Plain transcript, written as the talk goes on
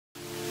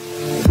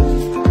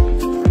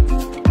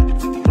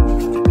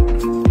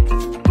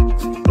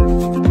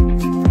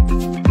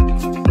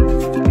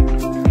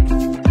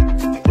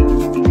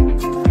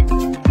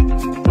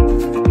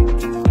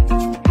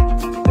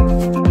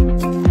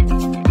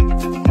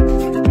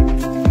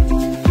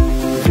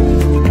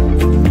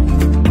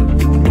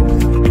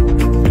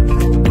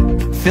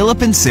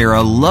Philip and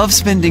Sarah love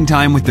spending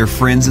time with their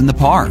friends in the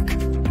park.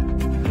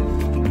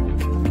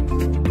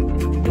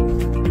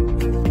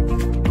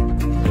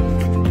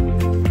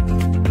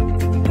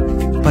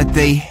 But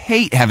they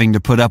hate having to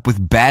put up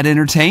with bad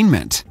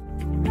entertainment.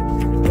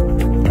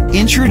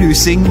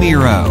 Introducing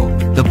Miro,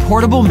 the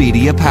portable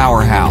media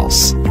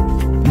powerhouse.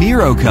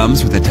 Miro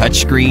comes with a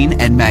touchscreen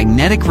and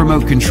magnetic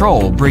remote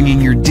control, bringing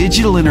your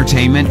digital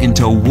entertainment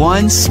into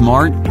one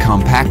smart,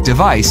 compact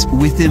device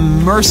with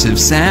immersive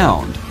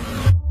sound.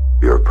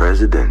 You're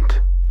president.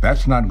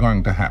 That's not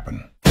going to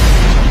happen.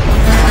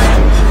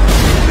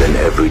 Then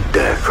every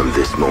day from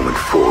this moment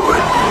forward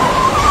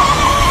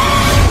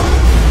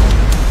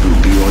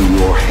will be on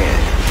your head.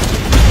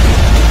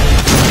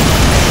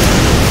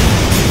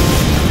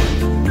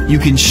 You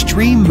can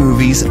stream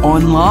movies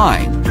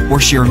online or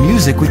share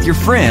music with your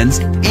friends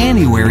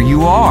anywhere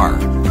you are.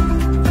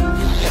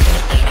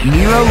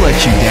 Miro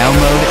lets you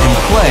download and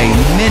play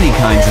many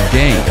kinds of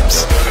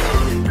games.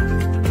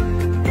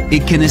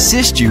 It can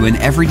assist you in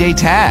everyday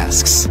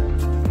tasks.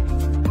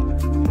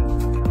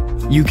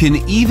 You can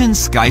even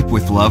Skype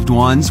with loved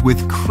ones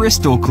with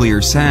crystal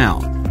clear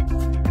sound.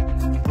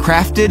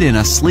 Crafted in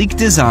a sleek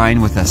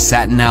design with a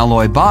satin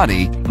alloy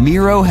body,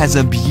 Miro has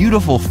a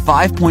beautiful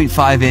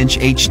 5.5-inch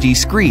HD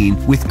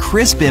screen with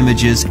crisp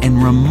images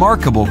and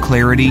remarkable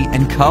clarity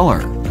and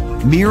color.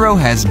 Miro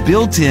has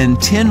built-in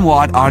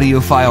 10-watt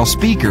audiophile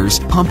speakers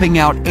pumping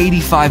out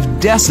 85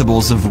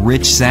 decibels of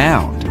rich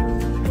sound.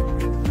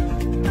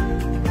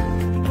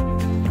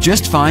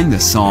 Just find the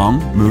song,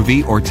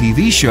 movie, or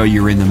TV show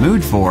you're in the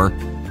mood for,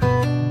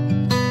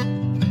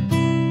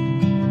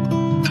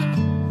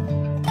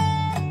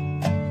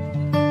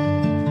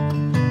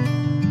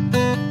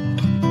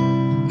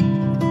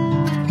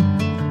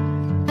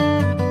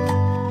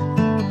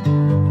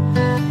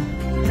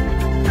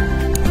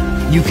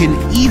 you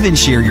can even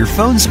share your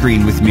phone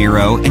screen with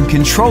Miro and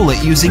control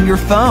it using your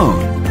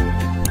phone.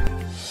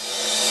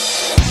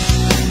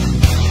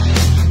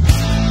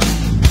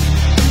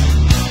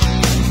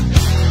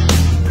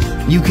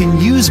 You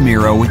can use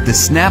Miro with the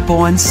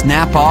snap-on,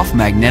 snap-off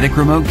magnetic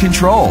remote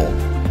control,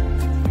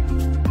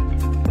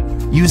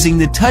 using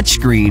the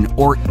touchscreen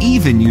or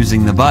even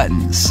using the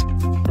buttons.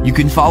 You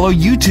can follow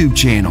YouTube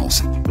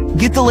channels,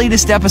 get the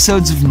latest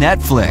episodes of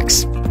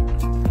Netflix,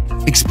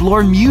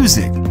 explore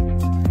music,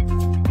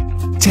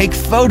 take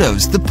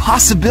photos. The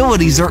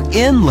possibilities are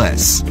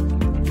endless.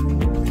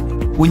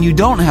 When you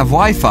don't have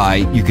Wi-Fi,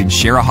 you can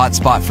share a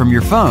hotspot from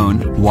your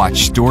phone, watch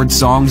stored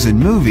songs and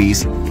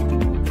movies,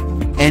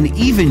 and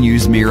even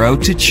use Miro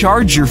to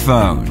charge your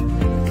phone.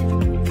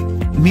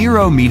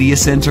 Miro Media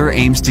Center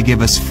aims to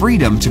give us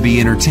freedom to be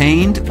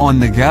entertained on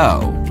the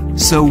go.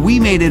 So we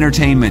made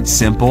entertainment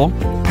simple,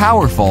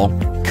 powerful,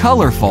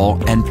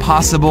 colorful, and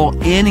possible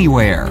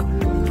anywhere.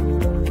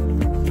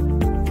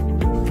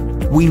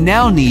 We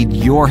now need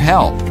your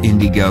help,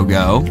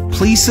 Indiegogo.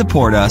 Please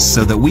support us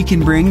so that we can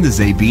bring the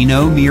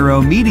Zbinno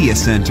Miro Media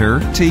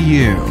Center to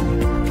you.